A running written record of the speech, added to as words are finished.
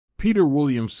Peter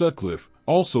William Sutcliffe,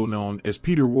 also known as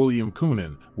Peter William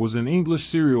Coonan, was an English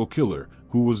serial killer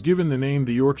who was given the name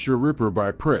the Yorkshire Ripper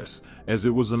by press, as it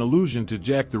was an allusion to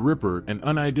Jack the Ripper, an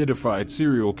unidentified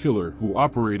serial killer who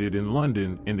operated in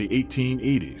London in the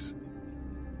 1880s.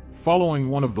 Following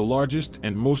one of the largest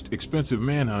and most expensive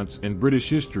manhunts in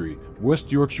British history,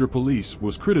 West Yorkshire Police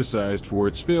was criticized for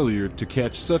its failure to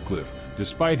catch Sutcliffe,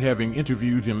 despite having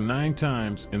interviewed him 9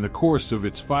 times in the course of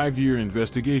its 5-year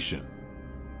investigation.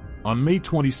 On May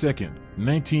 22,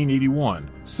 1981,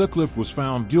 Sutcliffe was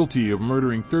found guilty of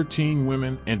murdering 13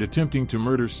 women and attempting to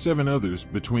murder 7 others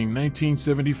between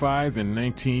 1975 and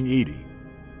 1980.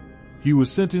 He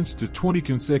was sentenced to 20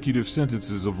 consecutive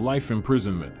sentences of life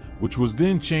imprisonment, which was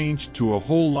then changed to a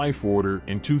whole life order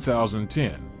in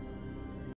 2010.